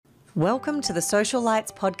Welcome to the Social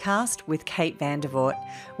Lights podcast with Kate Vandervoort,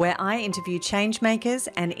 where I interview changemakers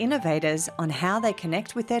and innovators on how they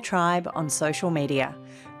connect with their tribe on social media.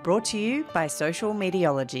 Brought to you by Social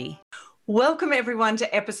Mediology. Welcome everyone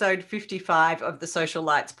to episode 55 of the Social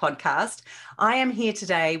Lights podcast. I am here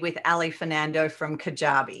today with Ali Fernando from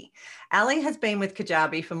Kajabi. Ali has been with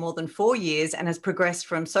Kajabi for more than 4 years and has progressed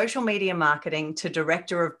from social media marketing to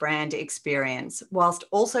director of brand experience, whilst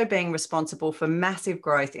also being responsible for massive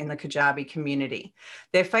growth in the Kajabi community.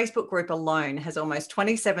 Their Facebook group alone has almost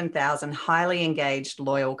 27,000 highly engaged,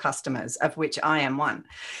 loyal customers, of which I am one.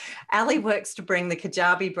 Ali works to bring the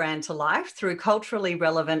Kajabi brand to life through culturally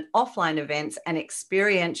relevant offline events and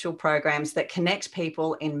experiential programs that connect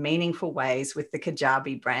people in meaningful ways with the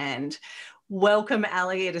Kajabi brand. Welcome,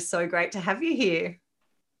 Ali. It is so great to have you here.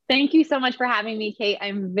 Thank you so much for having me, Kate.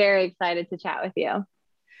 I'm very excited to chat with you.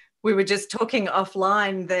 We were just talking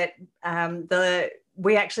offline that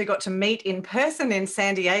we actually got to meet in person in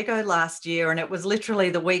San Diego last year, and it was literally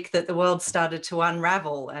the week that the world started to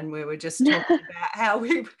unravel, and we were just talking about how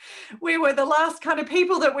we were the last kind of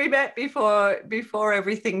people that we met before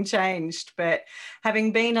everything changed. But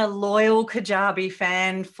having been a loyal Kajabi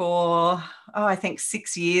fan for, I think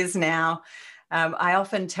 6 years now, I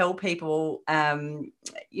often tell people,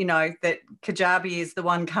 that Kajabi is the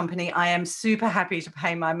one company I am super happy to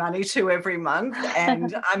pay my money to every month,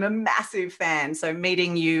 and I'm a massive fan. So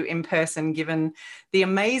meeting you in person, given the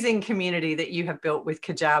amazing community that you have built with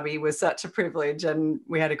Kajabi, was such a privilege, and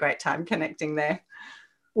we had a great time connecting there.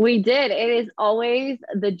 We did. It is always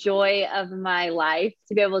the joy of my life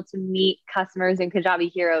to be able to meet customers and Kajabi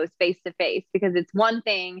heroes face to face, because it's one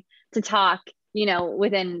thing to talk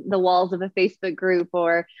within the walls of a Facebook group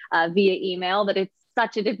or via email, but it's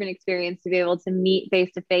such a different experience to be able to meet face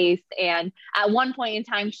to face and at one point in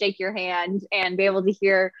time shake your hand and be able to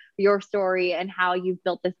hear your story and how you've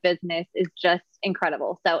built this business is just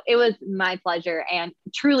incredible. So it was my pleasure. And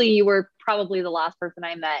truly, you were probably the last person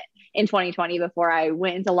I met in 2020 before I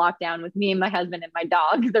went into lockdown with me and my husband and my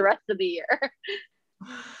dog the rest of the year.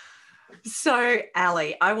 So,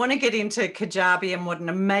 Ali, I want to get into Kajabi and what an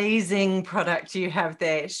amazing product you have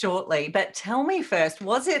there shortly. But tell me first,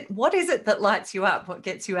 what is it that lights you up? What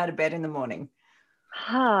gets you out of bed in the morning?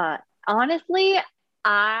 Honestly,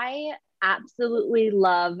 I absolutely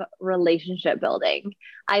love relationship building.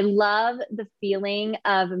 I love the feeling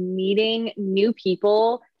of meeting new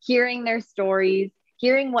people, hearing their stories,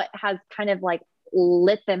 hearing what has kind of like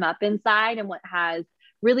lit them up inside and what has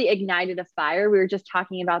really ignited a fire. We were just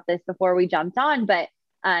talking about this before we jumped on, but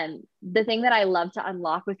the thing that I love to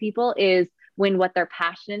unlock with people is when what they're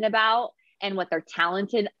passionate about and what they're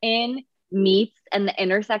talented in meets, and the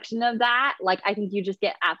intersection of that, like, I think you just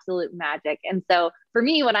get absolute magic. And so for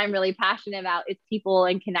me, what I'm really passionate about is people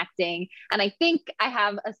and connecting. And I think I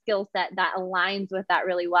have a skill set that aligns with that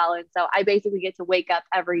really well. And so I basically get to wake up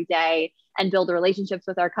every day and build relationships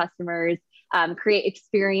with our customers, create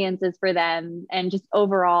experiences for them, and just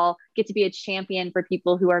overall get to be a champion for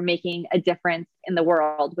people who are making a difference in the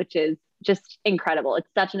world, which is just incredible. It's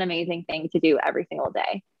such an amazing thing to do every single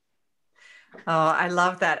day. Oh, I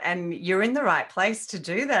love that. And you're in the right place to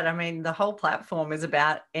do that. I mean, the whole platform is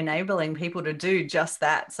about enabling people to do just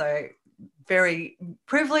that. So very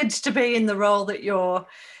privileged to be in the role that you're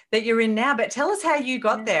in now. But tell us how you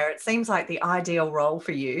got there. It seems like the ideal role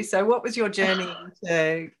for you. So what was your journey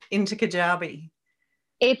into Kajabi?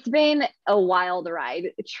 It's been a wild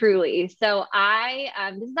ride, truly. So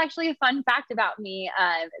this is actually a fun fact about me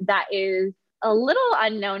that is a little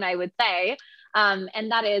unknown, I would say.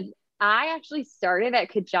 And that is, I actually started at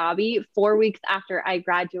Kajabi 4 weeks after I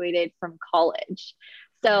graduated from college.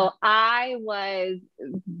 So I was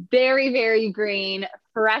very, very green,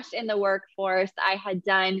 fresh in the workforce. I had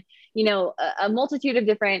done, a multitude of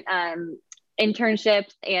different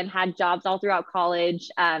internships and had jobs all throughout college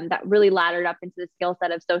that really laddered up into the skill set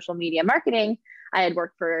of social media marketing. I had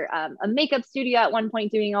worked for a makeup studio at one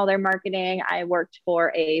point doing all their marketing. I worked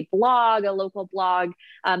for a local blog,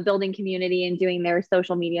 building community and doing their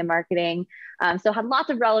social media marketing. So had lots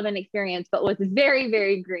of relevant experience, but was very,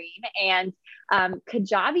 very green. And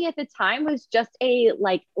Kajabi at the time was just a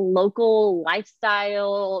local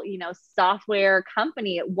lifestyle, software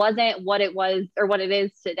company. It wasn't what it was or what it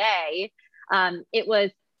is today. It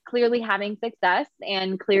was clearly having success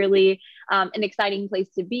and clearly an exciting place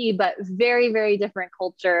to be, but very, very different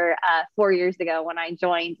culture 4 years ago when I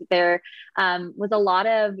joined. There was a lot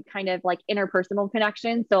of kind of like interpersonal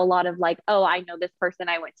connections. So a lot of like, oh, I know this person.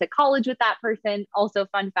 I went to college with that person. Also,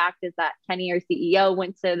 fun fact is that Kenny, our CEO,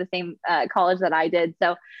 went to the same college that I did.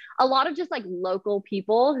 So a lot of just like local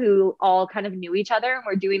people who all kind of knew each other and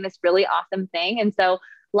were doing this really awesome thing. And so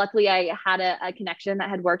luckily I had a connection that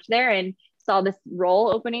had worked there and saw this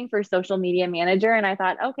role opening for social media manager. And I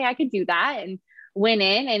thought, okay, I could do that. And went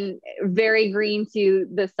in and very green to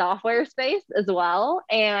the software space as well.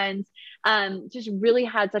 And just really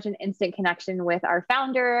had such an instant connection with our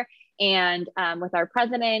founder and with our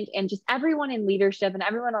president, and just everyone in leadership and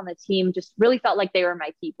everyone on the team just really felt like they were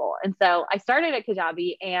my people. And so I started at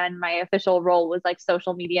Kajabi, and my official role was like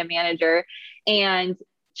social media manager. And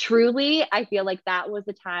truly, I feel like that was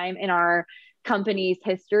a time in our company's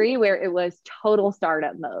history where it was total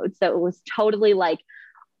startup mode. So it was totally like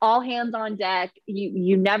all hands on deck.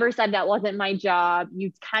 You never said that wasn't my job.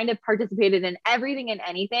 You kind of participated in everything and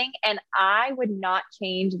anything. And I would not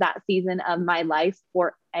change that season of my life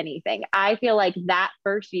for anything. I feel like that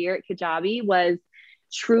first year at Kajabi was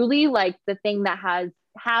truly like the thing that has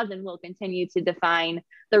and will continue to define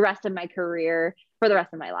the rest of my career for the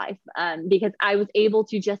rest of my life. Because I was able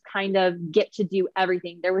to just kind of get to do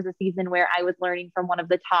everything. There was a season where I was learning from one of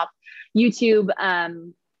the top YouTube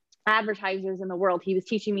advertisers in the world. He was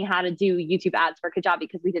teaching me how to do YouTube ads for Kajabi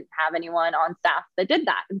because we didn't have anyone on staff that did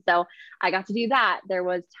that. And so I got to do that. There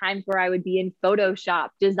was times where I would be in Photoshop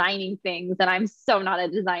designing things, and I'm so not a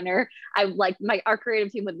designer. Our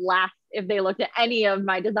creative team would laugh if they looked at any of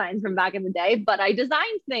my designs from back in the day, but I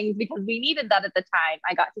designed things because we needed that at the time.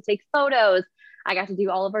 I got to take photos. I got to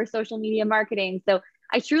do all of our social media marketing. So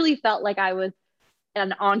I truly felt like I was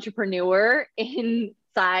an entrepreneur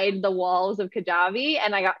inside the walls of Kajabi,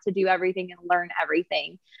 and I got to do everything and learn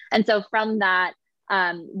everything. And so from that,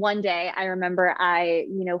 one day I remember I,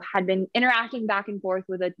 had been interacting back and forth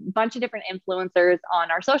with a bunch of different influencers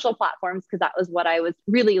on our social platforms, because that was what I was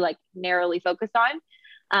really like narrowly focused on.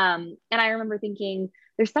 And I remember thinking,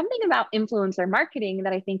 there's something about influencer marketing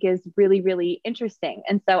that I think is really, really interesting.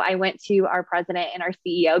 And so I went to our president and our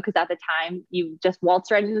CEO, because at the time you just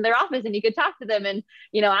waltzed right into their office and you could talk to them and,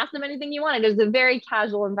 ask them anything you wanted. It was a very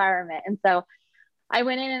casual environment. And so I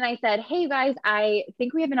went in and I said, hey guys, I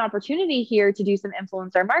think we have an opportunity here to do some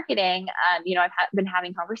influencer marketing. I've been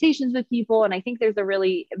having conversations with people, and I think there's a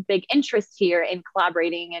really big interest here in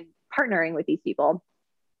collaborating and partnering with these people.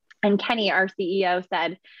 And Kenny, our CEO,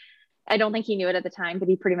 said, I don't think he knew it at the time, but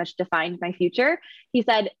he pretty much defined my future. He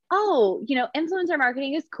said, oh, influencer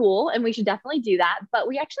marketing is cool and we should definitely do that. But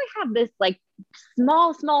we actually have this like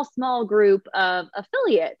small group of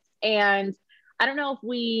affiliates. And I don't know if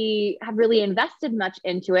we have really invested much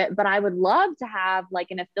into it, but I would love to have like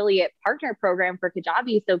an affiliate partner program for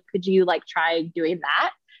Kajabi. So could you like try doing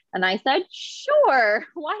that? And I said, sure.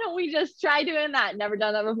 Why don't we just try doing that? Never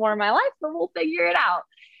done that before in my life, but we'll figure it out.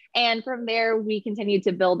 And from there, we continued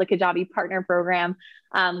to build the Kajabi Partner Program,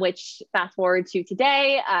 which fast forward to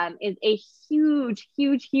today is a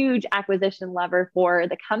huge acquisition lever for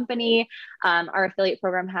the company. Our affiliate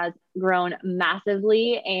program has grown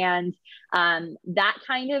massively, and that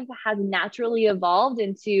kind of has naturally evolved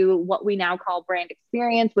into what we now call Brand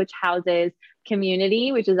Experience, which houses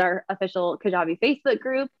Community, which is our official Kajabi Facebook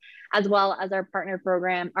group, as well as our partner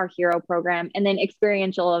program, our hero program, and then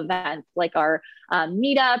experiential events like our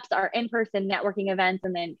meetups, our in-person networking events.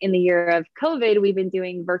 And then in the year of COVID, we've been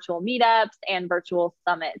doing virtual meetups and virtual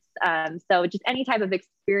summits. So just any type of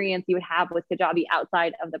experience you would have with Kajabi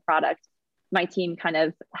outside of the product, my team kind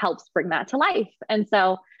of helps bring that to life. And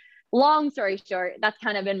so long story short, that's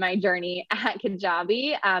kind of been my journey at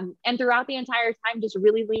Kajabi. And throughout the entire time, just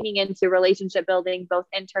really leaning into relationship building, both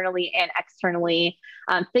internally and externally,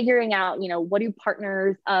 figuring out, what do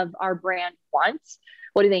partners of our brand want?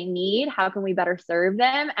 What do they need? How can we better serve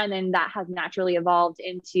them? And then that has naturally evolved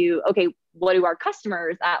into, okay, what do our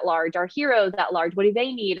customers at large, our heroes at large, what do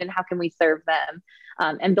they need? And how can we serve them?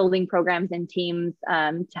 And building programs and teams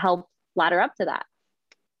to help ladder up to that.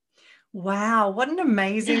 Wow, what an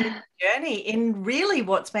amazing journey in really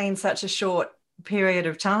what's been such a short period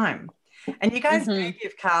of time. And you guys do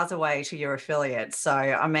give cars away to your affiliates. So,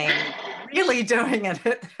 I mean, really doing it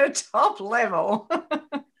at the top level.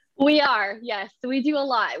 We are, yes. We do a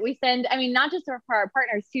lot. We send, not just for our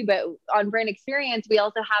partners too, but on Brand Experience, we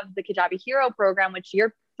also have the Kajabi Hero program, which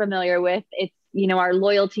you're familiar with. It's, our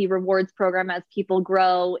loyalty rewards program. As people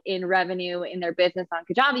grow in revenue in their business on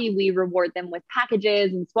Kajabi, we reward them with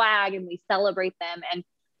packages and swag, and we celebrate them. And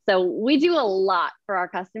so we do a lot for our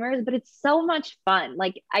customers, but it's so much fun.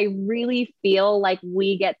 Like, I really feel like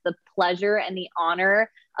we get the pleasure and the honor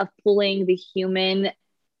of pulling the human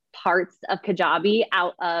parts of Kajabi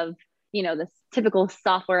out of, this typical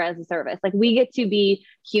software as a service. Like, we get to be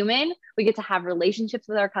human, we get to have relationships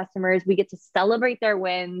with our customers, we get to celebrate their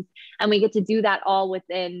wins, and we get to do that all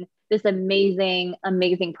within this amazing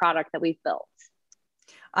product that we've built.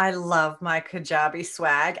 I love my Kajabi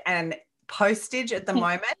swag, and postage at the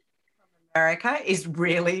moment from America is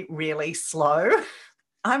really, really slow.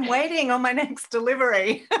 I'm waiting on my next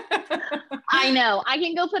delivery. I know. I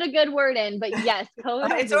can go put a good word in, but yes,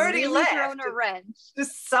 COVID It's has already really left. thrown a wrench.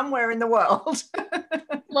 Just somewhere in the world.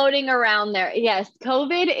 Floating around there. Yes,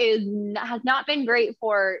 COVID has not been great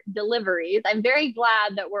for deliveries. I'm very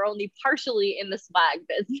glad that we're only partially in the swag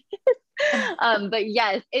business. But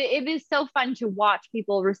yes, it is so fun to watch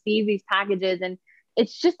people receive these packages. And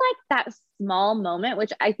it's just like that small moment,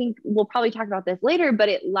 which I think we'll probably talk about this later, but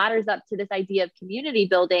it ladders up to this idea of community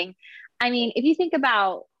building. I mean, if you think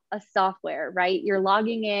about a software, right? You're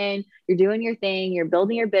logging in, you're doing your thing, you're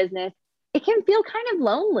building your business. It can feel kind of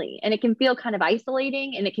lonely and it can feel kind of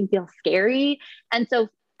isolating and it can feel scary. And so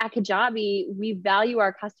at Kajabi, we value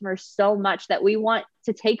our customers so much that we want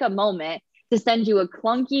to take a moment to send you a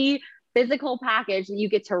clunky physical package that you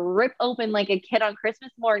get to rip open like a kid on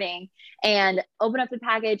Christmas morning and open up the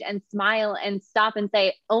package and smile and stop and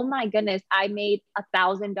say, oh my goodness, I made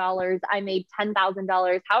 $1,000. I made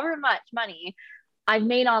 $10,000, however much money I've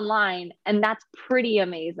made online. And that's pretty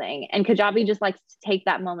amazing. And Kajabi just likes to take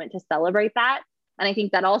that moment to celebrate that. And I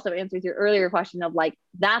think that also answers your earlier question of like,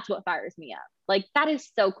 that's what fires me up. Like, that is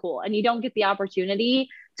so cool. And you don't get the opportunity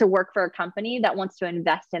to work for a company that wants to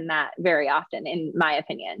invest in that very often, in my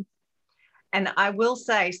opinion. And I will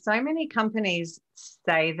say, so many companies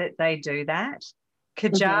say that they do that.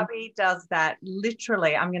 Kajabi does that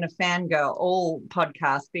literally. I'm going to fangirl all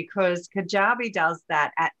podcasts because Kajabi does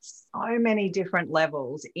that at so many different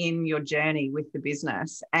levels in your journey with the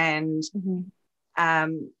business. And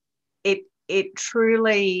it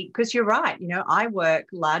truly, because you're right, you know, I work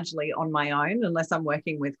largely on my own unless I'm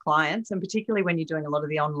working with clients, and particularly when you're doing a lot of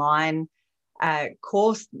the online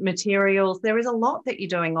course materials, there is a lot that you're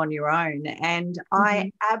doing on your own. And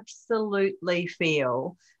I absolutely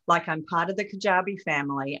feel like I'm part of the Kajabi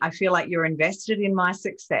family. I feel like you're invested in my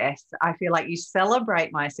success. I feel like you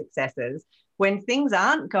celebrate my successes. When things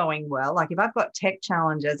aren't going well, like if I've got tech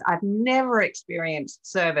challenges, I've never experienced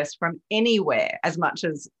service from anywhere as much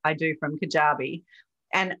as I do from Kajabi.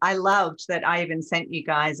 And I loved that I even sent you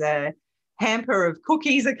guys a hamper of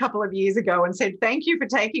cookies a couple of years ago and said, thank you for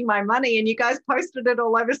taking my money. And you guys posted it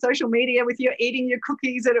all over social media with you eating your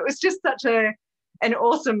cookies. And it was just such an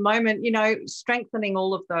awesome moment, you know, strengthening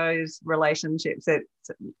all of those relationships.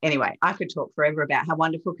 Anyway, I could talk forever about how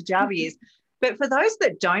wonderful Kajabi is. But for those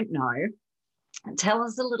that don't know, tell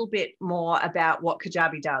us a little bit more about what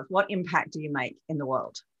Kajabi does. What impact do you make in the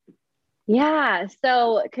world? Yeah,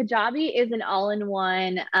 so Kajabi is an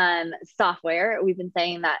all-in-one software. We've been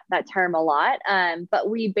saying that term a lot, but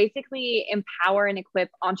we basically empower and equip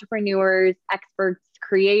entrepreneurs, experts,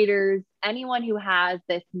 creators, anyone who has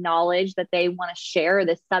this knowledge that they want to share,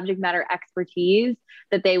 this subject matter expertise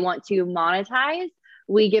that they want to monetize.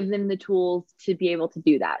 We give them the tools to be able to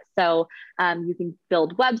do that. So you can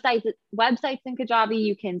build websites in Kajabi.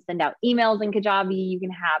 You can send out emails in Kajabi. You can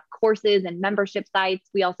have courses and membership sites.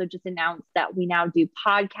 We also just announced that we now do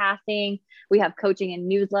podcasting. We have coaching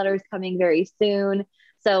and newsletters coming very soon.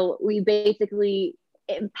 So we basically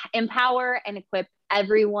empower and equip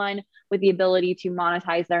everyone with the ability to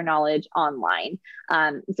monetize their knowledge online.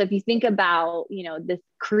 So if you think about, you know, this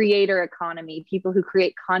creator economy, people who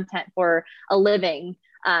create content for a living,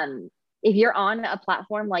 if you're on a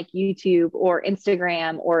platform like YouTube or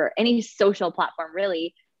Instagram or any social platform,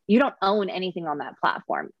 really, you don't own anything on that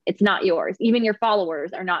platform. It's not yours. Even your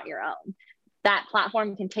followers are not your own. That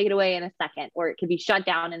platform can take it away in a second, or it could be shut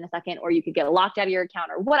down in a second, or you could get locked out of your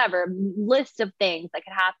account, or whatever list of things that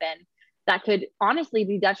could happen that could honestly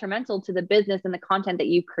be detrimental to the business and the content that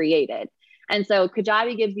you've created. And so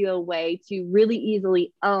Kajabi gives you a way to really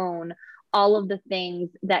easily own all of the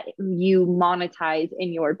things that you monetize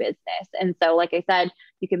in your business. And so, like I said,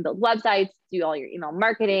 you can build websites, do all your email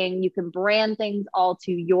marketing, you can brand things all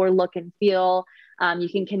to your look and feel. You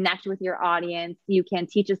can connect with your audience. You can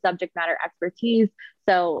teach a subject matter expertise.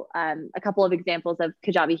 So a couple of examples of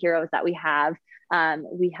Kajabi heroes that we have. Our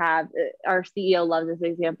CEO loves this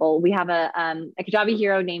example. We have a Kajabi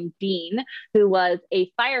hero named Dean, who was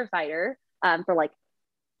a firefighter for like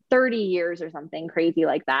 30 years or something crazy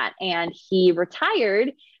like that. And he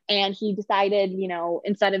retired and he decided, you know,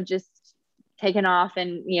 instead of just taking off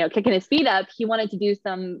and, you know, kicking his feet up, he wanted to do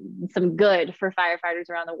some good for firefighters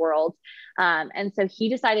around the world. And so he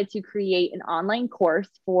decided to create an online course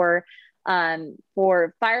for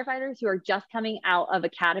firefighters who are just coming out of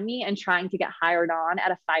academy and trying to get hired on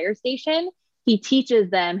at a fire station. He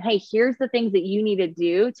teaches them, hey, here's the things that you need to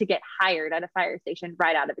do to get hired at a fire station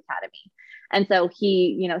right out of academy. And so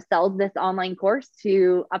he, sells this online course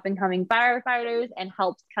to up and coming firefighters and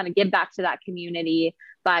helps kind of give back to that community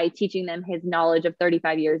by teaching them his knowledge of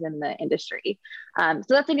 35 years in the industry. So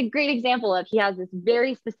that's a great example of he has this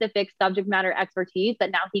very specific subject matter expertise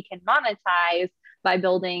that now he can monetize by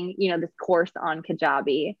building, this course on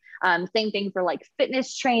Kajabi. Same thing for like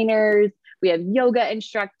fitness trainers. We have yoga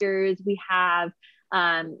instructors. We have,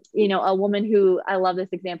 a woman who, I love this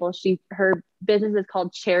example. Her business is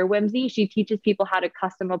called Chair Whimsy. She teaches people how to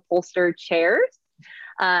custom upholster chairs.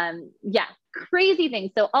 Yeah, crazy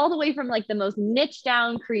things. So all the way from like the most niche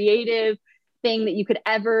down creative thing that you could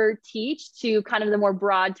ever teach to kind of the more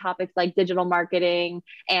broad topics like digital marketing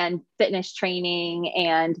and fitness training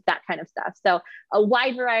and that kind of stuff. So a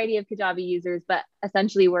wide variety of Kajabi users, but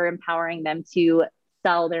essentially we're empowering them to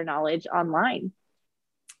sell their knowledge online.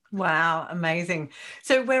 Wow, amazing.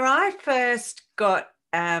 So where I first got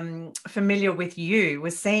familiar with you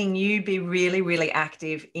was seeing you be really, really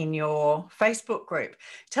active in your Facebook group.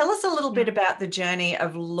 Tell us a little bit about the journey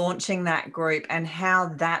of launching that group and how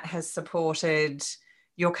that has supported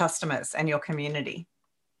your customers and your community.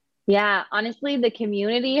 Yeah, honestly, the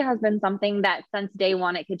community has been something that since day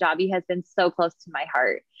one at Kajabi has been so close to my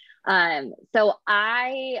heart. So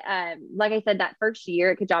like I said, that first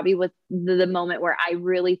year at Kajabi was the moment where I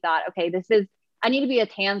really thought, okay, I need to be as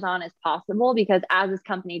hands-on as possible because as this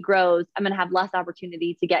company grows, I'm going to have less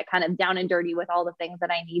opportunity to get kind of down and dirty with all the things that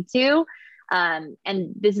I need to. And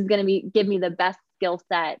this is going to give me the best skill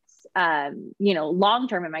sets,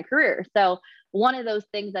 long-term in my career. So one of those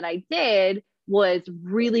things that I did was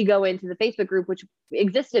really go into the Facebook group, which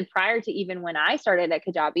existed prior to even when I started at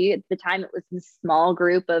Kajabi. At the time, it was this small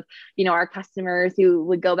group of, our customers who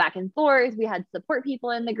would go back and forth. We had support people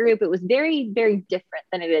in the group. It was very, very different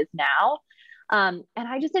than it is now. And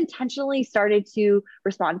I just intentionally started to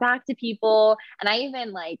respond back to people. And I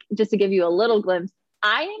even just to give you a little glimpse,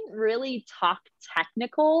 I didn't really talk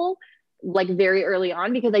technical very early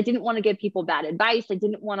on because I didn't want to give people bad advice. I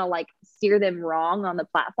didn't want to steer them wrong on the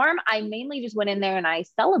platform. I mainly just went in there and I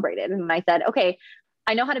celebrated and I said, okay,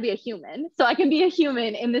 I know how to be a human. So I can be a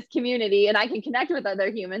human in this community and I can connect with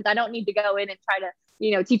other humans. I don't need to go in and try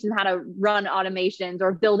to, teach them how to run automations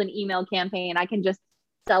or build an email campaign. I can just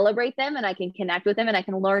celebrate them and I can connect with them and I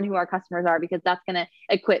can learn who our customers are because that's going to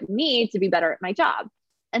equip me to be better at my job.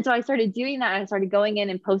 And so I started doing that. I started going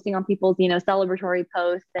in and posting on people's, celebratory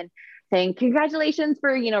posts and saying, congratulations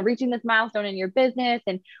for, reaching this milestone in your business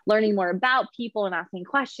and learning more about people and asking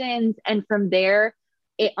questions. And from there,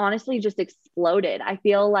 it honestly just exploded. I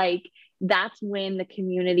feel like that's when the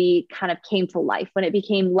community kind of came to life, when it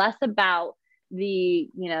became less about the,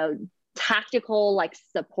 tactical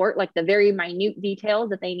support, the very minute details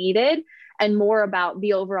that they needed, and more about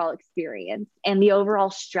the overall experience and the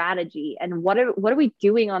overall strategy and what are we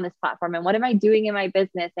doing on this platform and what am I doing in my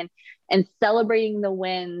business and celebrating the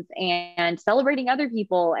wins and celebrating other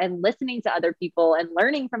people and listening to other people and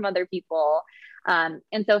learning from other people.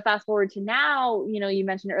 And so fast forward to now, you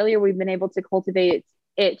mentioned earlier, we've been able to cultivate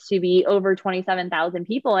it to be over 27,000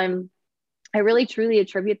 people. And I really truly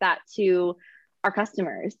attribute that to our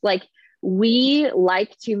customers. We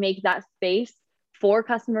like to make that space for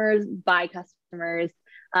customers, by customers.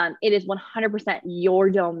 It is 100%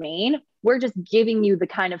 your domain. We're just giving you the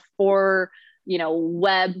kind of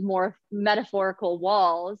web, more metaphorical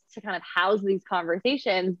walls to kind of house these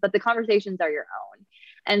conversations, but the conversations are your own.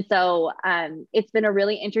 And so it's been a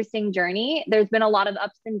really interesting journey. There's been a lot of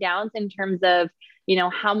ups and downs in terms of,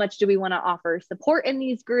 how much do we want to offer support in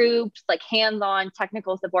these groups, hands-on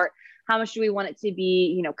technical support? How much do we want it to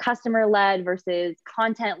be, customer-led versus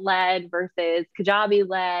content-led versus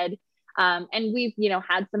Kajabi-led? And we've,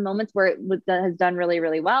 had some moments where that has done really,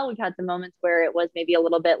 really well. We've had some moments where it was maybe a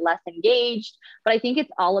little bit less engaged, but I think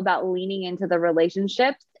it's all about leaning into the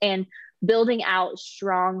relationships and building out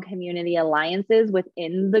strong community alliances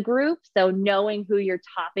within the group. So knowing who your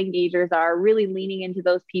top engagers are, really leaning into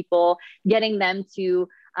those people, getting them to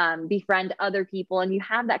befriend other people, and you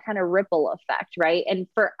have that kind of ripple effect, right? And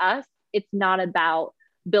for us, it's not about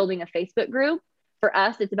building a Facebook group. For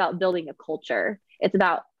us, it's about building a culture. It's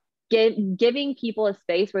about giving people a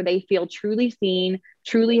space where they feel truly seen,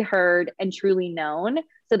 truly heard, and truly known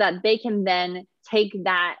so that they can then take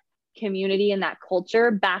that community and that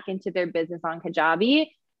culture back into their business on Kajabi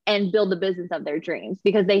and build the business of their dreams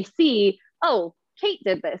because they see, oh, Kate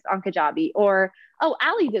did this on Kajabi, or, oh,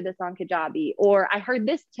 Ali did this on Kajabi, or I heard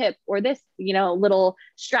this tip or this, little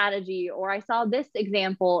strategy, or I saw this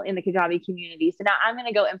example in the Kajabi community. So now I'm going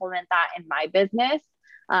to go implement that in my business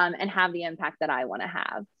and have the impact that I want to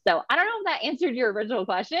have. So I don't know if that answered your original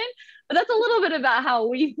question, but that's a little bit about how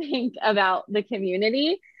we think about the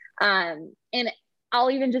community. And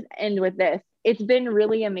I'll even just end with this. It's been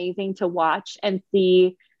really amazing to watch and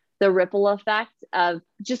see the ripple effect of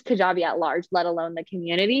just Kajabi at large, let alone the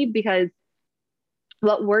community, because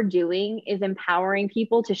what we're doing is empowering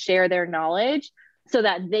people to share their knowledge so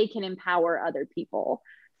that they can empower other people.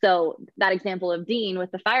 So that example of Dean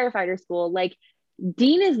with the firefighter school, like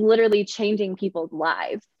Dean is literally changing people's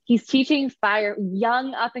lives. He's teaching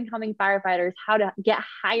young up and coming firefighters how to get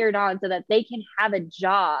hired on so that they can have a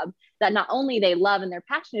job that not only they love and they're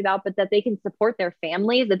passionate about, but that they can support their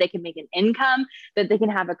families, that they can make an income, that they can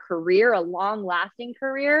have a career, a long lasting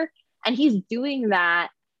career. And he's doing that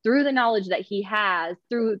through the knowledge that he has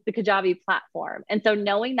through the Kajabi platform. And so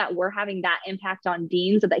knowing that we're having that impact on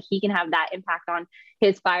Dean so that he can have that impact on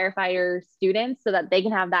his firefighter students so that they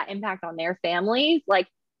can have that impact on their families, like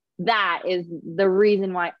that is the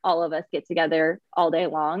reason why all of us get together all day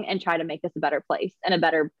long and try to make this a better place and a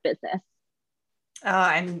better business.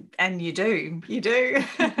 And you do.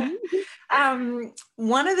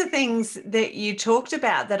 One of the things that you talked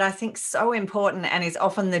about that I think is so important and is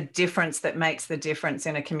often the difference that makes the difference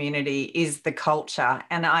in a community is the culture.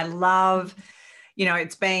 And I love,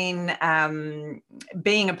 it's been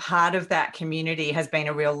being a part of that community has been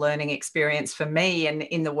a real learning experience for me and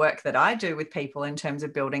in the work that I do with people in terms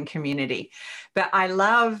of building community. But I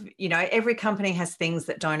love, every company has things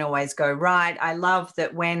that don't always go right. I love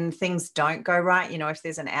that when things don't go right, if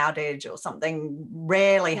there's an outage or something,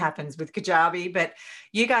 rarely happens with Kajabi, but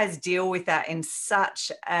you guys deal with that in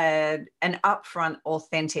such an upfront,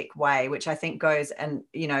 authentic way, which I think goes an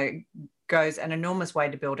enormous way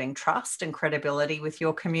to building trust and credibility with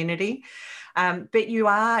your community. But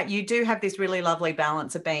you do have this really lovely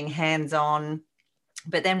balance of being hands-on,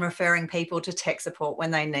 but then referring people to tech support when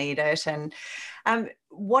they need it. And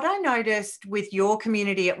what I noticed with your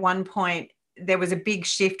community at one point, there was a big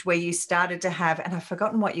shift where you started to have, and I've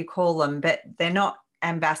forgotten what you call them, but they're not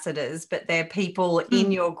ambassadors, but they're people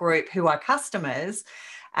in your group who are customers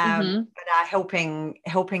that are helping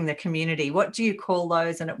the community. What do you call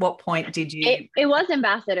those? And at what point did you? It was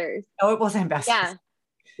ambassadors. Oh, it was ambassadors.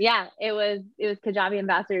 Yeah. It was Kajabi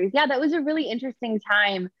ambassadors. Yeah, that was a really interesting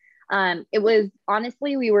time. It was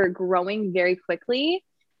honestly, we were growing very quickly,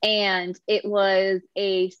 and it was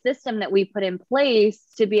a system that we put in place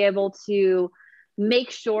to be able to make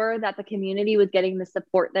sure that the community was getting the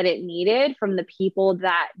support that it needed from the people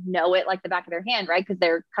that know it like the back of their hand, right? Because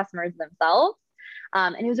they're customers themselves.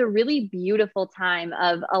 And it was a really beautiful time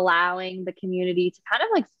of allowing the community to kind of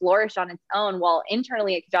like flourish on its own, while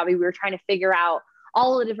internally at Kajabi, we were trying to figure out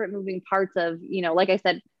all the different moving parts of, like I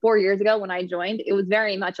said, 4 years ago when I joined, it was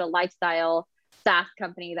very much a lifestyle SaaS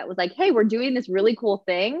company that was like, hey, we're doing this really cool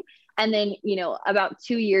thing. And then, about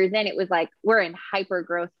 2 years in, it was like, we're in hyper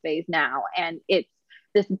growth phase now. And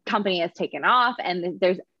this company has taken off, and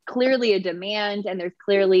there's clearly a demand, and there's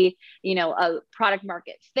clearly, a product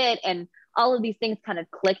market fit, and all of these things kind of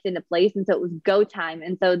clicked into place. And so it was go time.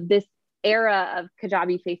 And so this era of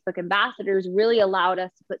Kajabi Facebook ambassadors really allowed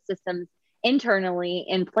us to put systems internally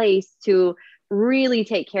in place to really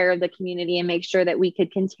take care of the community and make sure that we could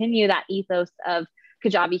continue that ethos of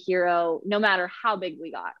Kajabi Hero, no matter how big we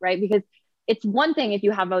got, right? Because it's one thing if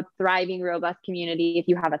you have a thriving, robust community, if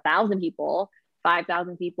you have 1,000 people,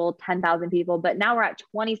 5,000 people, 10,000 people, but now we're at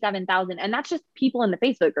 27,000. And that's just people in the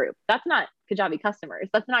Facebook group. That's not Kajabi customers.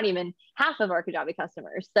 That's not even half of our Kajabi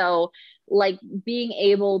customers. So like being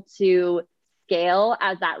able to scale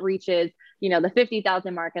as that reaches, the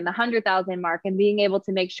 50,000 mark and the 100,000 mark, and being able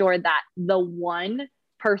to make sure that the one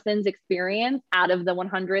person's experience out of the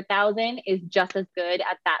 100,000 is just as good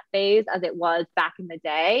at that phase as it was back in the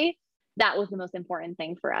day. That was the most important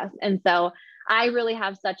thing for us. And so I really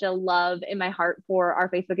have such a love in my heart for our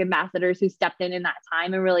Facebook ambassadors who stepped in that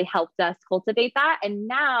time and really helped us cultivate that. And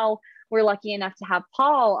now we're lucky enough to have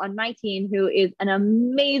Paul on my team, who is an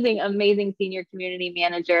amazing, amazing senior community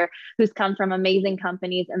manager who's come from amazing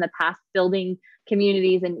companies in the past building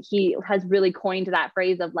communities. And he has really coined that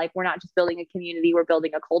phrase of like, we're not just building a community, we're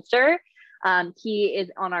building a culture. He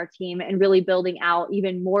is on our team and really building out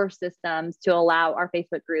even more systems to allow our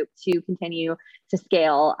Facebook group to continue to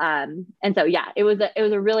scale. And so, yeah, it was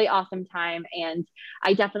a really awesome time. And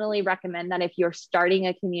I definitely recommend that if you're starting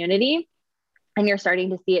a community and you're starting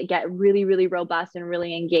to see it get really, really robust and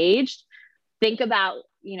really engaged, think about,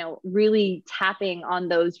 really tapping on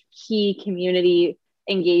those key community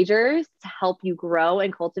engagers to help you grow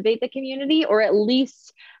and cultivate the community, or at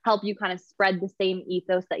least help you kind of spread the same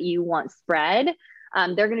ethos that you want spread.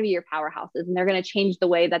 they're going to be your powerhouses, and they're going to change the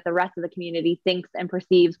way that the rest of the community thinks and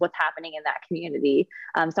perceives what's happening in that community.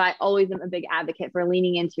 So I always am a big advocate for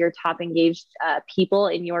leaning into your top engaged people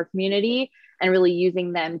in your community and really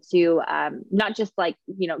using them to not just like,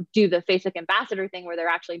 do the Facebook ambassador thing where they're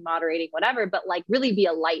actually moderating whatever, but like really be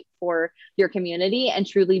a light for your community and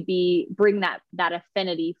truly bring that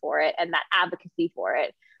affinity for it and that advocacy for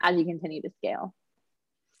it as you continue to scale.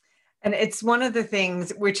 And it's one of the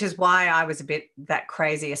things, which is why I was a bit that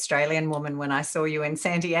crazy Australian woman when I saw you in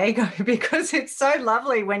San Diego, because it's so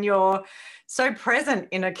lovely when you're so present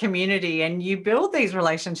in a community and you build these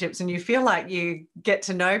relationships and you feel like you get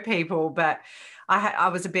to know people. But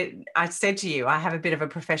I said to you, I have a bit of a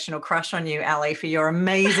professional crush on you, Ali, for your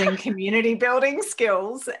amazing community building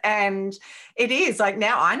skills. And it is like,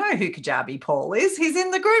 now I know who Kajabi Paul is. He's in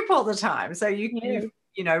the group all the time. So you've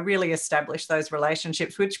really establish those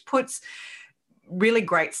relationships, which puts really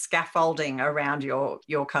great scaffolding around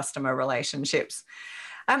your customer relationships.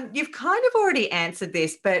 You've kind of already answered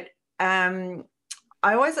this, but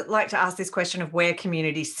I always like to ask this question of where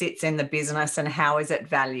community sits in the business and how is it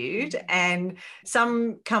valued. And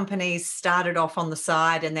some companies started off on the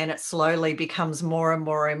side and then it slowly becomes more and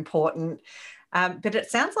more important. But it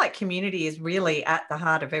sounds like community is really at the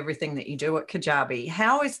heart of everything that you do at Kajabi.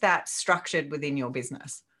 How is that structured within your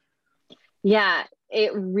business? Yeah,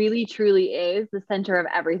 it really truly is the center of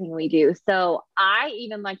everything we do. So I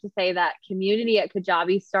even like to say that community at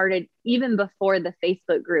Kajabi started even before the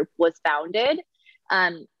Facebook group was founded.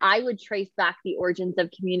 I would trace back the origins of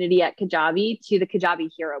community at Kajabi to the Kajabi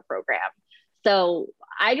Hero program. So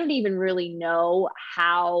I don't even really know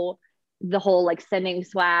how the whole like sending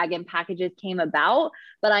swag and packages came about,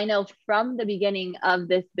 but I know from the beginning of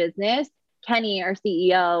this business, Kenny, our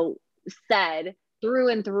CEO, said through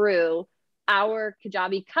and through, our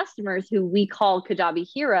Kajabi customers, who we call Kajabi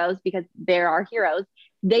heroes because they're our heroes,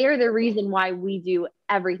 they are the reason why we do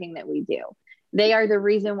everything that we do. They are the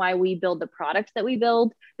reason why we build the products that we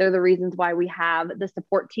build. They're the reasons why we have the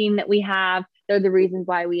support team that we have. They're the reasons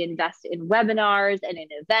why we invest in webinars and in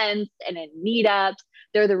events and in meetups.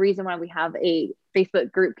 They're the reason why we have a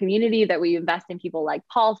Facebook group community that we invest in people like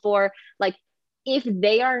Paul for. Like, if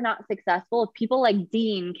they are not successful, if people like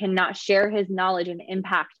Dean cannot share his knowledge and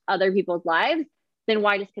impact other people's lives, then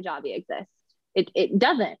why does Kajabi exist? It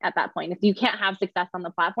doesn't at that point. If you can't have success on the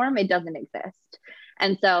platform, it doesn't exist.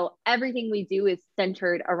 And so everything we do is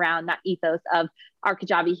centered around that ethos of our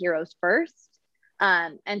Kajabi heroes first.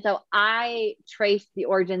 And so I trace the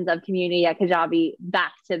origins of community at Kajabi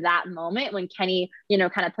back to that moment when Kenny,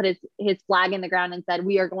 kind of put his flag in the ground and said,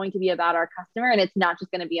 we are going to be about our customer. And it's not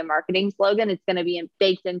just going to be a marketing slogan. It's going to be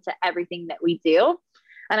baked into everything that we do.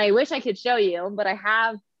 And I wish I could show you, but I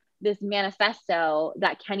have this manifesto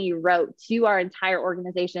that Kenny wrote to our entire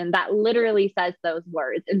organization that literally says those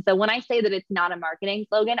words. And so when I say that it's not a marketing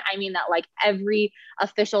slogan, I mean that like every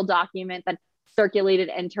official document that's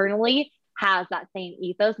circulated internally has that same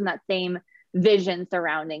ethos and that same vision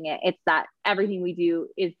surrounding it. It's that everything we do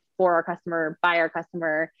is for our customer, by our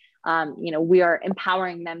customer. We are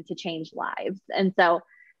empowering them to change lives. And so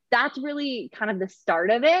that's really kind of the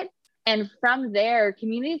start of it. And from there,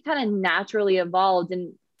 communities kind of naturally evolved.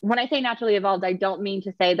 And when I say naturally evolved, I don't mean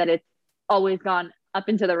to say that it's always gone up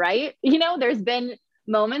and to the right. There's been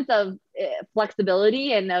moments of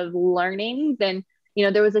flexibility and of learnings. And,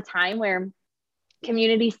 there was a time where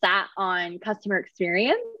community sat on customer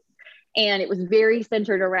experience and it was very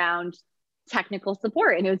centered around technical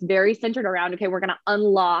support. And it was very centered around, okay, we're going to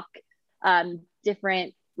unlock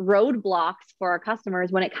different roadblocks for our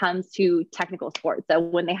customers when it comes to technical support. So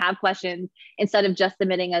when they have questions, instead of just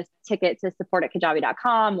submitting a ticket to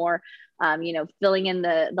support@kajabi.com or, filling in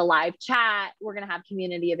the live chat, we're going to have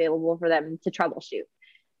community available for them to troubleshoot.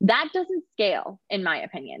 That doesn't scale, in my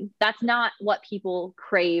opinion. That's not what people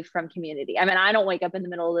crave from community. I mean, I don't wake up in the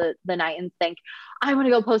middle of the night and think, I want to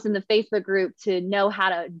go post in the Facebook group to know how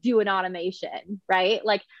to do an automation, right?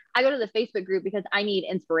 Like, I go to the Facebook group because I need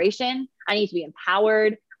inspiration. I need to be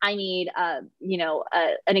empowered. I need, an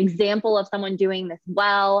example of someone doing this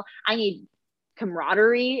well. I need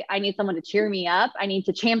camaraderie. I need someone to cheer me up. I need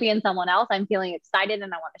to champion someone else. I'm feeling excited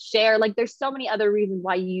and I want to share. Like, there's so many other reasons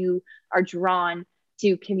why you are drawn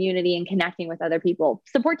to community and connecting with other people.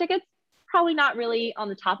 Support tickets, probably not really on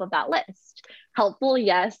the top of that list. Helpful,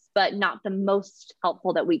 yes, but not the most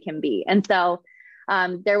helpful that we can be. And so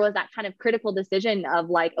there was that kind of critical decision of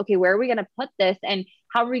like, okay, where are we going to put this and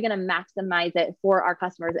how are we going to maximize it for our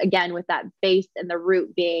customers? Again, with that base and the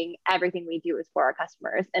root being everything we do is for our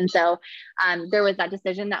customers. And so there was that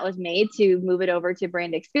decision that was made to move it over to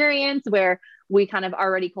brand experience, where we kind of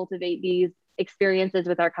already cultivate these experiences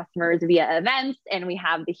with our customers via events, and we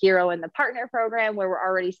have the hero and the partner program where we're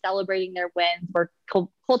already celebrating their wins. We're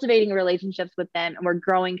cultivating relationships with them, and we're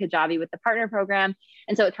growing Kajabi with the partner program.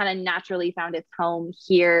 And so it kind of naturally found its home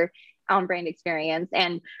here on Brand Experience.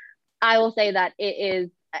 And I will say that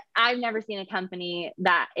I've never seen a company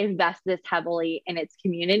that invests this heavily in its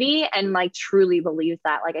community and like truly believes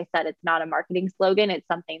that. Like I said, it's not a marketing slogan. It's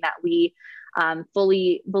something that we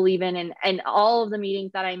fully believe in. And all of the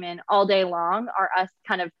meetings that I'm in all day long are us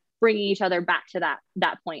kind of bringing each other back to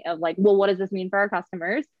that point of like, well, what does this mean for our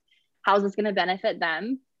customers? How's this going to benefit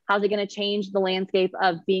them? How's it going to change the landscape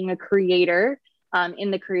of being a creator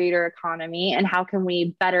in the creator economy? And how can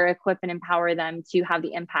we better equip and empower them to have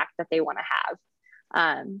the impact that they want to have?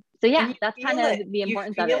 So yeah, that's kind of the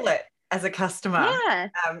importance of it. You feel it as a customer. Yeah,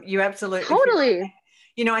 you absolutely totally.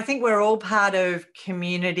 You know, I think we're all part of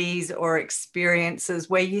communities or experiences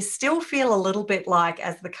where you still feel a little bit like,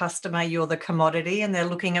 as the customer, you're the commodity, and they're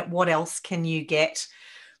looking at what else can you get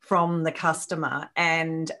from the customer.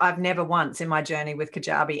 And I've never once in my journey with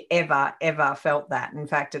Kajabi ever felt that. In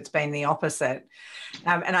fact, it's been the opposite.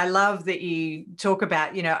 And I love that you talk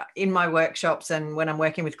about, you know, in my workshops and when I'm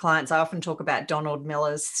working with clients, I often talk about Donald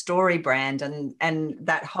Miller's story brand and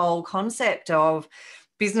that whole concept of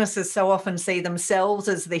businesses so often see themselves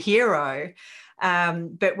as the hero.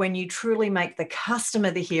 But when you truly make the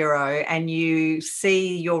customer the hero and you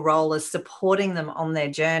see your role as supporting them on their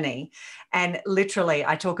journey, and literally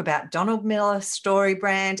I talk about Donald Miller story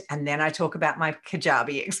brand, and then I talk about my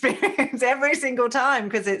Kajabi experience every single time,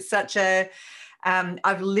 because it's such a,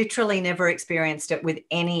 I've literally never experienced it with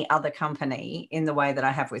any other company in the way that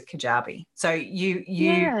I have with Kajabi. So you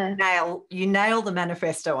nail the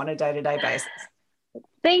manifesto on a day-to-day basis.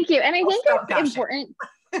 Thank you. And I think it's important.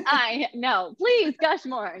 I know, please gush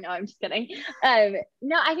more. No, I'm just kidding.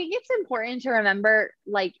 No, I think it's important to remember,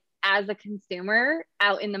 like, as a consumer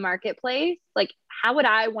out in the marketplace, like, how would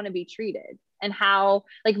I want to be treated? And how,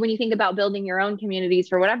 like, when you think about building your own communities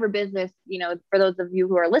for whatever business, you know, for those of you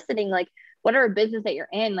who are listening, like, whatever business that you're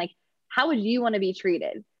in, like, how would you want to be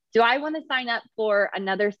treated? Do I want to sign up for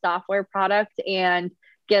another software product and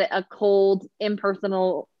get a cold,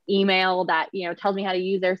 impersonal email that, you know, tells me how to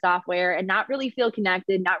use their software and not really feel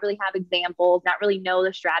connected, not really have examples, not really know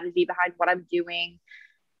the strategy behind what I'm doing?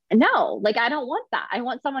 No, like, I don't want that. I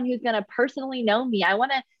want someone who's going to personally know me. I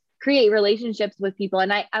want to create relationships with people.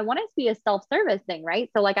 And I want it to be a self-service thing, right?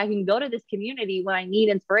 So like, I can go to this community when I need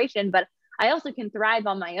inspiration, but I also can thrive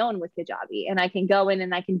on my own with Kajabi, and I can go in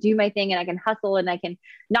and I can do my thing and I can hustle and I can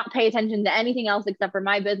not pay attention to anything else except for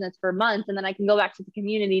my business for months. And then I can go back to the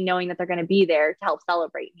community knowing that they're going to be there to help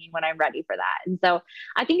celebrate me when I'm ready for that. And so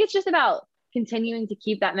I think it's just about continuing to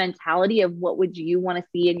keep that mentality of what would you want to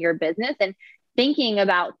see in your business, and thinking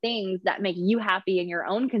about things that make you happy in your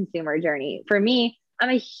own consumer journey. For me, I'm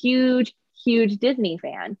a huge Disney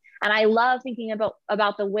fan. And I love thinking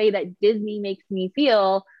about the way that Disney makes me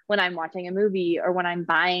feel when I'm watching a movie, or when I'm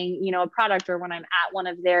buying, you know, a product, or when I'm at one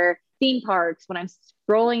of their theme parks, when I'm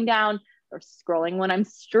when I'm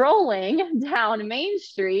strolling down Main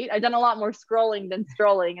Street. I've done a lot more scrolling than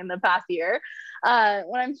strolling in the past year.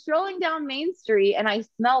 When I'm strolling down Main Street and I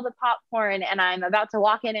smell the popcorn and I'm about to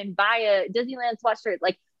walk in and buy a Disneyland sweatshirt,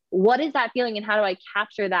 like, what is that feeling, and how do I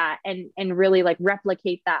capture that and really like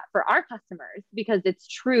replicate that for our customers? Because it's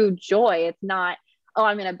true joy. It's not, oh,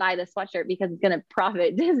 I'm going to buy this sweatshirt because it's going to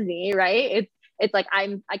profit Disney, right? It's like,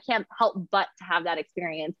 I can't help but to have that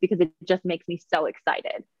experience because it just makes me so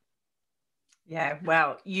excited. Yeah,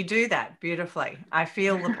 well, you do that beautifully. I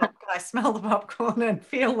feel I smell the popcorn and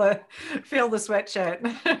feel the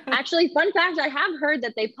sweatshirt. Actually, fun fact, I have heard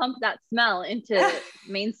that they pump that smell into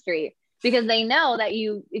Main Street, because they know that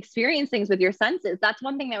you experience things with your senses. That's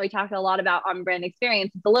one thing that we talk a lot about on Brand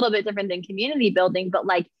Experience. It's a little bit different than community building, but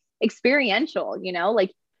like experiential, you know,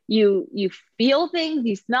 like you feel things,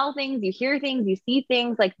 you smell things, you hear things, you see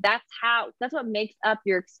things. Like that's what makes up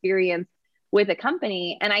your experience with a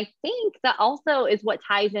company. And I think that also is what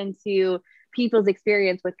ties into people's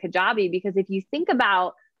experience with Kajabi, because if you think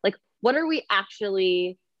about, like, what are we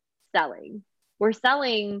actually selling? We're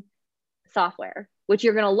selling software, which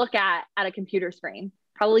you're going to look at a computer screen,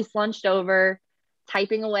 probably slunched over,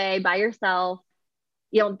 typing away by yourself.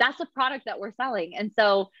 You know, that's a product that we're selling. And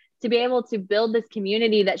so to be able to build this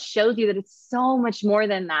community that shows you that it's so much more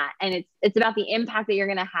than that, and it's about the impact that you're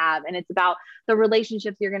going to have, and it's about the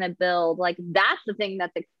relationships you're going to build, like, that's the thing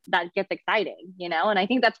that gets exciting, you know? And I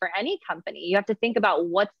think that's for any company. You have to think about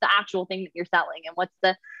what's the actual thing that you're selling, and what's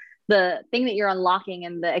the thing that you're unlocking,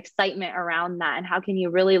 and the excitement around that, and how can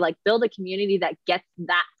you really like build a community that gets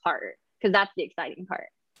that part, because that's the exciting part.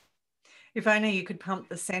 If only you could pump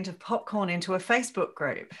the scent of popcorn into a Facebook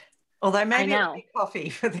group. Although maybe it would be coffee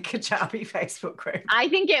for the Kajabi Facebook group. I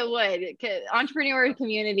think it would. Entrepreneur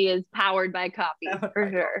community is powered by coffee, for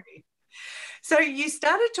sure. Coffee. So you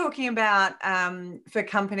started talking about for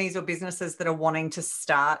companies or businesses that are wanting to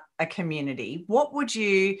start a community, what would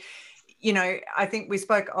you know, I think we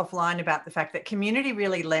spoke offline about the fact that community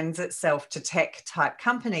really lends itself to tech type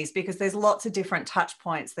companies because there's lots of different touch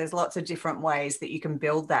points. There's lots of different ways that you can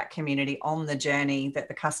build that community on the journey that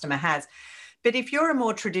the customer has. But if you're a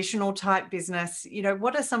more traditional type business, you know,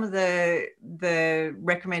 what are some of the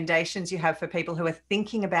recommendations you have for people who are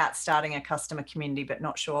thinking about starting a customer community but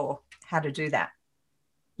not sure how to do that?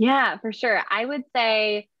 Yeah, for sure. I would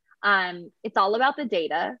say it's all about the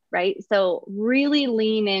data, right? So really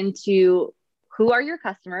lean into who are your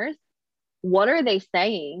customers? What are they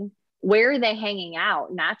saying? Where are they hanging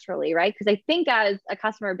out naturally, right? Because I think as a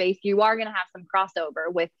customer base, you are going to have some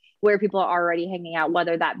crossover with where people are already hanging out,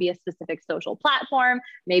 whether that be a specific social platform,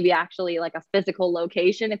 maybe actually like a physical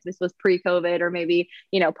location, if this was pre-COVID, or maybe,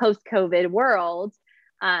 you know, post-COVID world.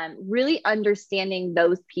 Really understanding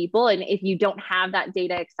those people. And if you don't have that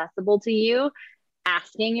data accessible to you,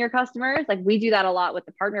 asking your customers, like we do that a lot with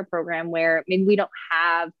the partner program, where maybe we don't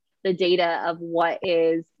have the data of what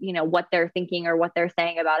is, you know, what they're thinking or what they're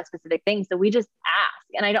saying about a specific thing. So we just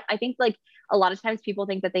ask. And I think like a lot of times people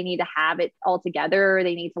think that they need to have it all together, or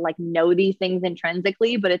they need to like know these things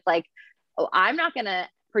intrinsically, but it's like, oh, I'm not going to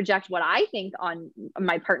project what I think on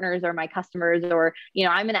my partners or my customers, or, you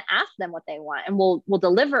know, I'm going to ask them what they want, and we'll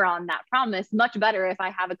deliver on that promise much better if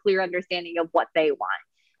I have a clear understanding of what they want.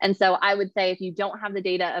 And so I would say if you don't have the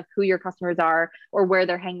data of who your customers are or where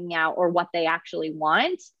they're hanging out or what they actually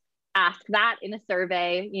want, ask that in a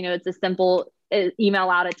survey. You know, it's a simple email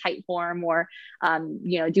out a type form, or,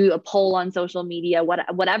 you know, do a poll on social media,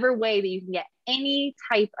 whatever way that you can get any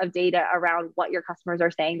type of data around what your customers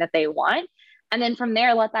are saying that they want. And then from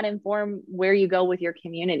there, let that inform where you go with your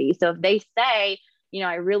community. So if they say, you know,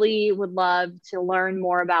 I really would love to learn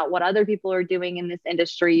more about what other people are doing in this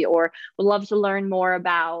industry, or would love to learn more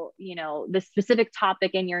about, you know, the specific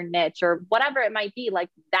topic in your niche, or whatever it might be, like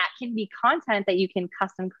that can be content that you can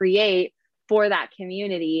custom create for that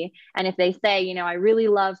community. And if they say, you know, I really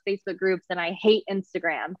love Facebook groups and I hate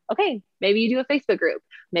Instagram, okay, maybe you do a Facebook group.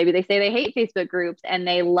 Maybe they say they hate Facebook groups and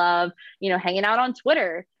they love, you know, hanging out on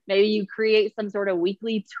Twitter. Maybe you create some sort of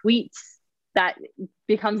weekly tweets that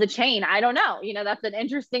becomes a chain. I don't know. You know, that's an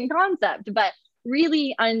interesting concept, but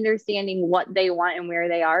really understanding what they want and where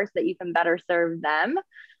they are so that you can better serve them.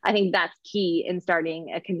 I think that's key in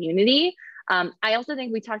starting a community. I also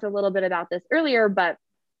think we talked a little bit about this earlier, but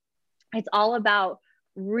it's all about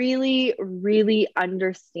really, really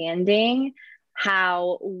understanding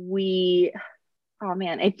how we, oh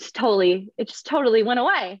man, it just totally went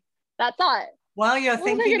away. That thought. While you're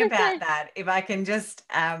thinking about that, if I can just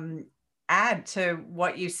add to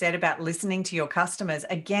what you said about listening to your customers,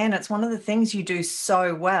 again, it's one of the things you do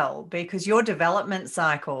so well, because your development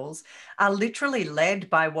cycles are literally led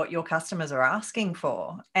by what your customers are asking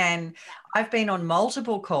for. And I've been on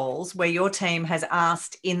multiple calls where your team has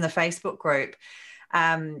asked in the Facebook group,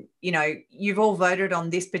 you know, you've all voted on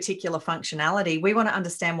this particular functionality. We want to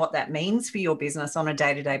understand what that means for your business on a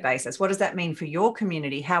day-to-day basis. What does that mean for your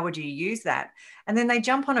community? How would you use that? And then they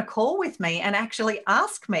jump on a call with me and actually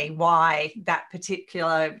ask me why that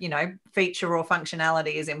particular, you know, feature or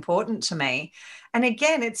functionality is important to me. And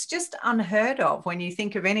again, it's just unheard of when you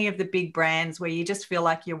think of any of the big brands where you just feel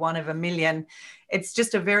like you're one of a million. It's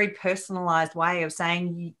just a very personalized way of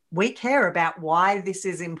saying, we care about why this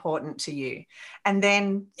is important to you. And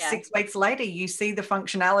then 6 weeks later, you see the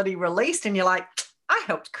functionality released and you're like, I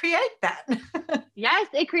helped create that. Yes,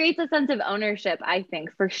 it creates a sense of ownership, I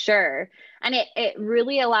think, for sure. And it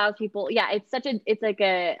really allows people, it's like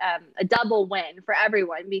a double win for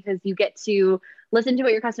everyone, because you get to listen to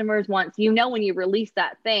what your customers want. So, you know, when you release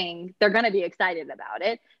that thing, they're going to be excited about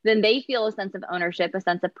it. Then they feel a sense of ownership, a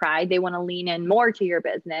sense of pride. They want to lean in more to your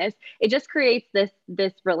business. It just creates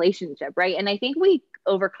this relationship, right? And I think we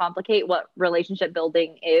overcomplicate what relationship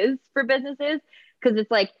building is for businesses, because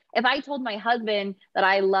it's like, if I told my husband that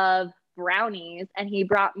I love brownies and he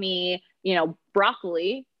brought me, you know,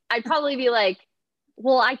 broccoli, I'd probably be like,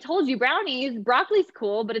 well, I told you brownies, broccoli's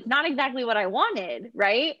cool, but it's not exactly what I wanted,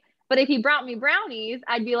 right? But if he brought me brownies,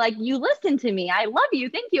 I'd be like, you listened to me. I love you.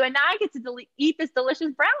 Thank you. And now I get to eat this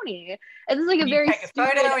delicious brownie. It's just like a very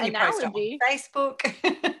stupid analogy. You post it on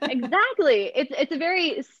Facebook. Exactly. It's a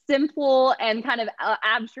very simple and kind of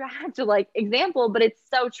abstract like example, but it's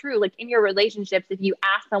so true. Like in your relationships, if you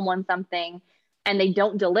ask someone something and they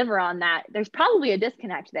don't deliver on that, there's probably a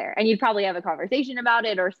disconnect there. And you'd probably have a conversation about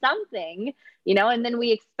it or something, and then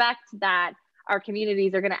we expect that our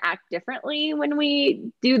communities are going to act differently when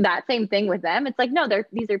we do that same thing with them. It's like, no,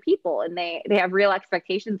 these are people, and they have real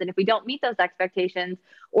expectations. And if we don't meet those expectations,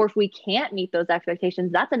 or if we can't meet those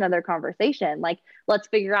expectations, that's another conversation. Like, let's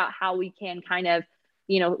figure out how we can kind of,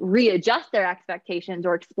 readjust their expectations,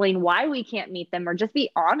 or explain why we can't meet them, or just be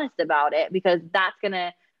honest about it, because that's going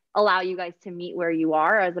to allow you guys to meet where you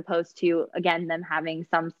are, as opposed to, again, them having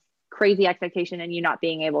some crazy expectation and you not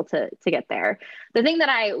being able to get there. The thing that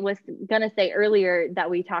I was going to say earlier that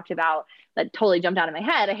we talked about that totally jumped out of my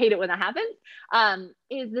head, I hate it when that happens,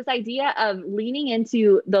 is this idea of leaning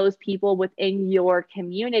into those people within your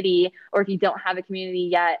community, or if you don't have a community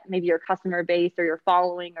yet, maybe your customer base or your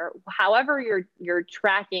following, or however you're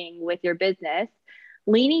tracking with your business,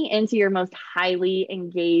 leaning into your most highly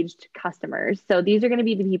engaged customers. So these are going to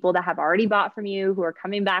be the people that have already bought from you, who are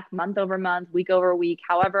coming back month over month, week over week,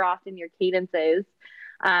 however often your cadence is,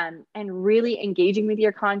 and really engaging with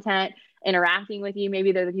your content, interacting with you.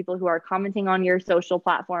 Maybe they're the people who are commenting on your social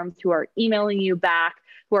platforms, who are emailing you back,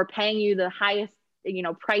 who are paying you the highest,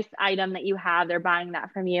 price item that you have. They're buying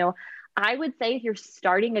that from you. I would say if you're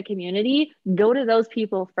starting a community, go to those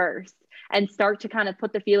people first and start to kind of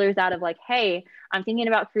put the feelers out of like, hey, I'm thinking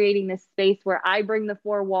about creating this space where I bring the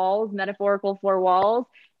four walls, metaphorical four walls,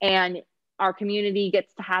 and our community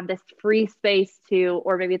gets to have this free space to,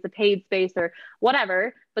 or maybe it's a paid space or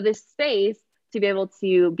whatever, but this space to be able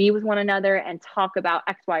to be with one another and talk about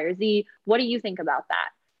X, Y, or Z. What do you think about that?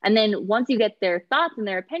 And then once you get their thoughts and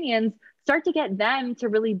their opinions, start to get them to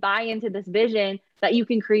really buy into this vision that you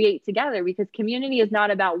can create together, because community is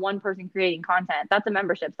not about one person creating content. That's a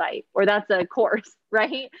membership site, or that's a course,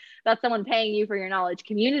 right? That's someone paying you for your knowledge.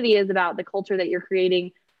 Community is about the culture that you're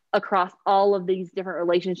creating across all of these different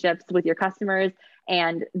relationships with your customers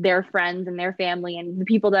and their friends and their family and the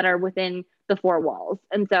people that are within the four walls.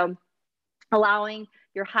 And so allowing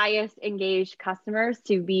your highest engaged customers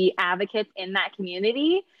to be advocates in that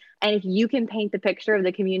community. And if you can paint the picture of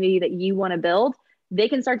the community that you want to build, they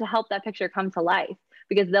can start to help that picture come to life,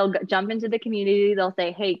 because they'll jump into the community. They'll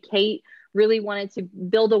say, hey, Kate really wanted to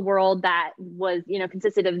build a world that was,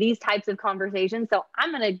 consisted of these types of conversations. So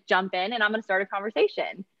I'm going to jump in and I'm going to start a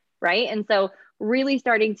conversation. Right. And so really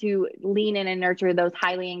starting to lean in and nurture those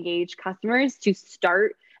highly engaged customers to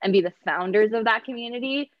start and be the founders of that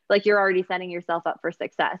community, like you're already setting yourself up for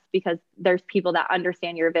success, because there's people that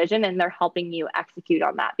understand your vision and they're helping you execute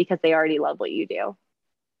on that because they already love what you do.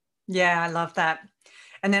 Yeah, I love that.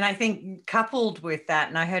 And then I think coupled with that,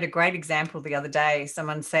 and I heard a great example the other day,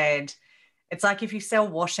 someone said, it's like if you sell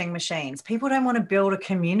washing machines, people don't want to build a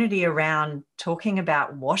community around talking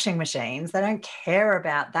about washing machines. They don't care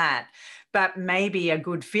about that. But maybe a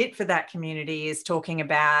good fit for that community is talking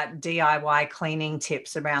about DIY cleaning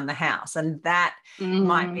tips around the house. And that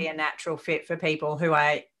might be a natural fit for people who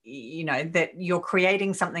are, that you're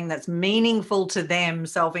creating something that's meaningful to them,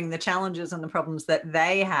 solving the challenges and the problems that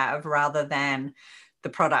they have, rather than the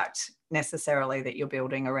product necessarily that you're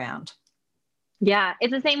building around. Yeah,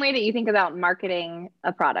 it's the same way that you think about marketing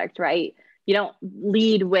a product, right? You don't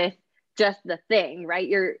lead with just the thing, right?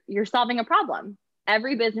 You're solving a problem.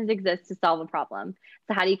 Every business exists to solve a problem.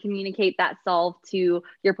 So how do you communicate that solve to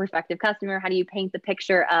your prospective customer? How do you paint the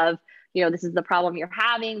picture of, this is the problem you're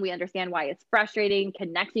having. We understand why it's frustrating,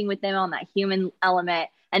 connecting with them on that human element,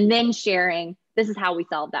 and then sharing, this is how we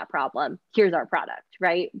solve that problem. Here's our product,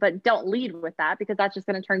 right? But don't lead with that, because that's just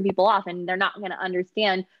going to turn people off and they're not going to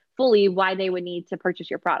understand fully why they would need to purchase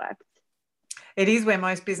your product. It is where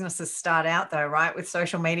most businesses start out though, right? With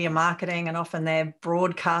social media marketing, and often they're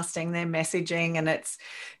broadcasting their messaging, and it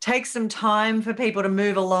takes some time for people to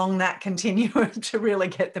move along that continuum to really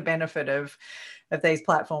get the benefit of these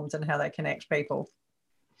platforms and how they connect people.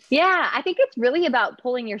 Yeah, I think it's really about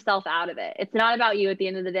pulling yourself out of it. It's not about you at the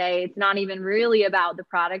end of the day. It's not even really about the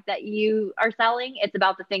product that you are selling. It's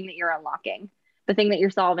about the thing that you're unlocking, the thing that you're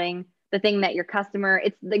solving, the thing that your customer,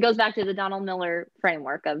 it goes back to the Donald Miller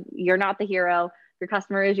framework of, you're not the hero, your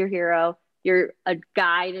customer is your hero, you're a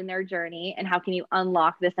guide in their journey, and how can you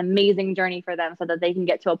unlock this amazing journey for them so that they can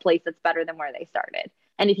get to a place that's better than where they started.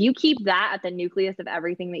 And if you keep that at the nucleus of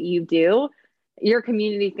everything that you do, your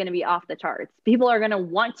community is going to be off the charts. People are going to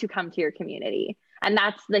want to come to your community. And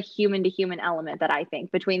that's the human to human element that I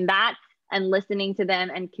think, between that and listening to them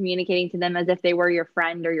and communicating to them as if they were your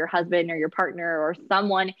friend or your husband or your partner or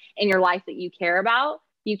someone in your life that you care about.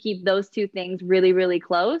 You keep those two things really, really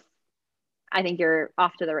close, I think you're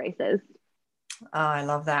off to the races. Oh, I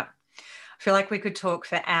love that. feel like we could talk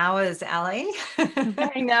for hours, Ali.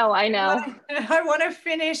 I know. I want to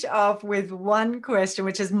finish off with one question,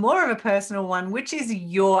 which is more of a personal one, which is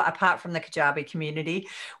apart from the Kajabi community,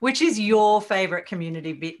 which is your favorite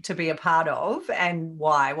community to be a part of, and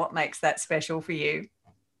why? What makes that special for you?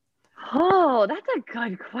 Oh, that's a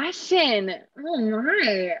good question. Oh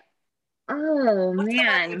my. Oh Something you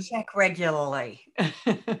man. check regularly.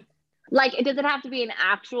 Like, does it have to be an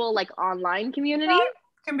actual like online No, community?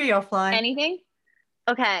 can be offline. Anything?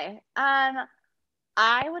 Okay.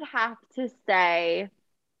 I would have to say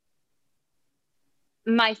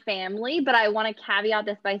my family, but I want to caveat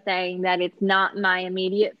this by saying that it's not my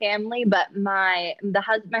immediate family, but my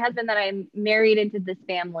husband that I married into this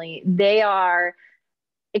family, they are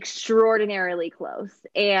extraordinarily close.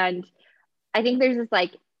 And I think there's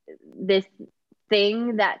this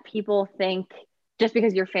thing that people think just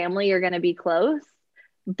because you're family, you're going to be close.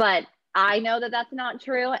 But I know that that's not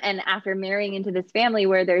true. And after marrying into this family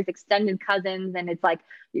where there's extended cousins and it's like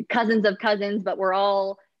cousins of cousins, but we're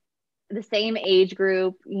all the same age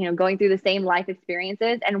group, going through the same life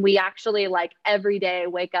experiences. And we actually like every day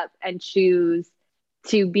wake up and choose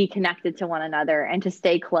to be connected to one another and to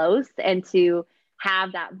stay close and to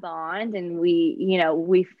have that bond. And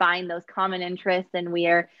we find those common interests and we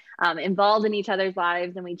are involved in each other's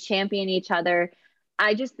lives and we champion each other.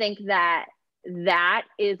 I just think that that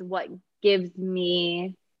is what gives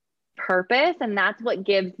me purpose. And that's what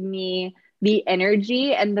gives me the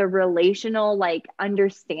energy and the relational like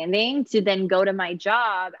understanding to then go to my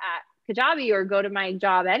job at Kajabi or go to my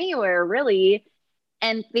job anywhere really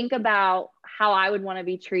and think about how I would want to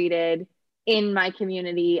be treated in my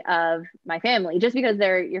community of my family. Just because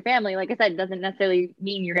they're your family, like I said, doesn't necessarily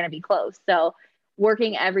mean you're going to be close. So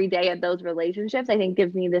working every day at those relationships, I think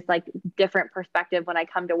gives me this like different perspective when I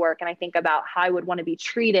come to work and I think about how I would want to be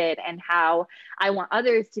treated and how I want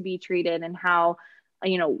others to be treated and how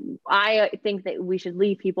I think that we should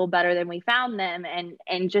leave people better than we found them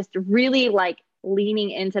and just really like leaning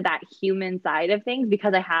into that human side of things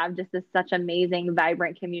because I have just this such amazing,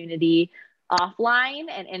 vibrant community offline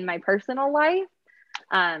and in my personal life.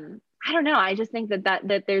 I don't know. I just think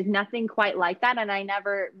that there's nothing quite like that. And I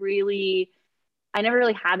never really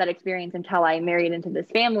had that experience until I married into this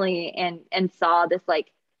family and saw this like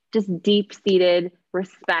just deep seated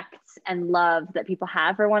respect and love that people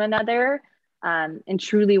have for one another. And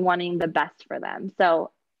truly wanting the best for them.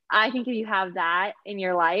 So I think if you have that in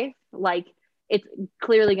your life, like it's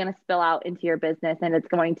clearly going to spill out into your business and it's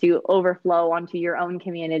going to overflow onto your own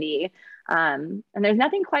community. And there's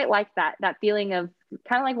nothing quite like that feeling of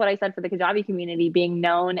kind of like what I said for the Kajabi community, being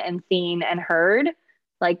known and seen and heard,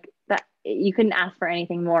 like that you couldn't ask for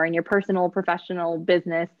anything more in your personal, professional,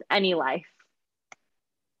 business, any life.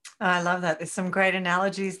 I love that. There's some great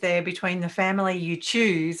analogies there between the family you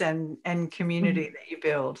choose and community that you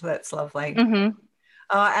build. That's lovely. Mm-hmm.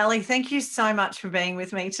 Oh, Ali, thank you so much for being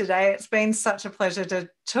with me today. It's been such a pleasure to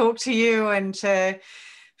talk to you and to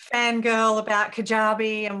fangirl about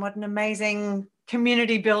Kajabi and what an amazing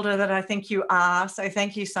community builder that I think you are. So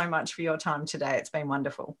thank you so much for your time today. It's been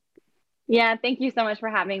wonderful. Yeah, thank you so much for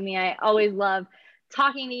having me. I always love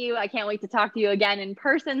talking to you. I can't wait to talk to you again in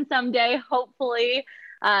person someday, hopefully.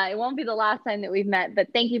 It won't be the last time that we've met,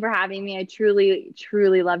 but thank you for having me. I truly,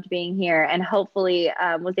 truly loved being here and hopefully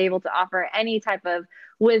was able to offer any type of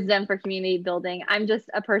wisdom for community building. I'm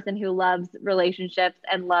just a person who loves relationships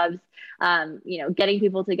and loves, getting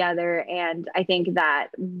people together. And I think that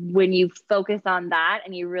when you focus on that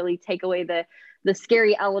and you really take away the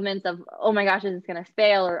scary elements of, oh my gosh, is this going to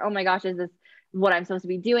fail? Or, oh my gosh, is this what I'm supposed to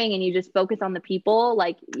be doing? And you just focus on the people,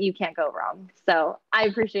 like you can't go wrong. So I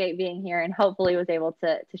appreciate being here and hopefully was able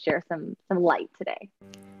to share some light today.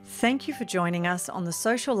 Thank you for joining us on the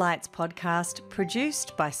Social Lights podcast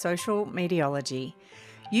produced by Social Mediology.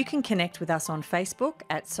 You can connect with us on Facebook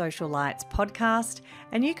at Social Lights Podcast,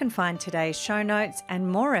 and you can find today's show notes and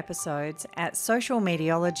more episodes at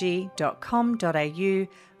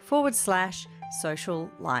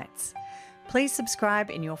socialmediology.com.au/social lights. Please subscribe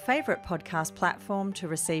in your favourite podcast platform to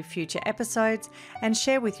receive future episodes and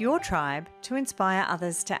share with your tribe to inspire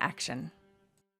others to action.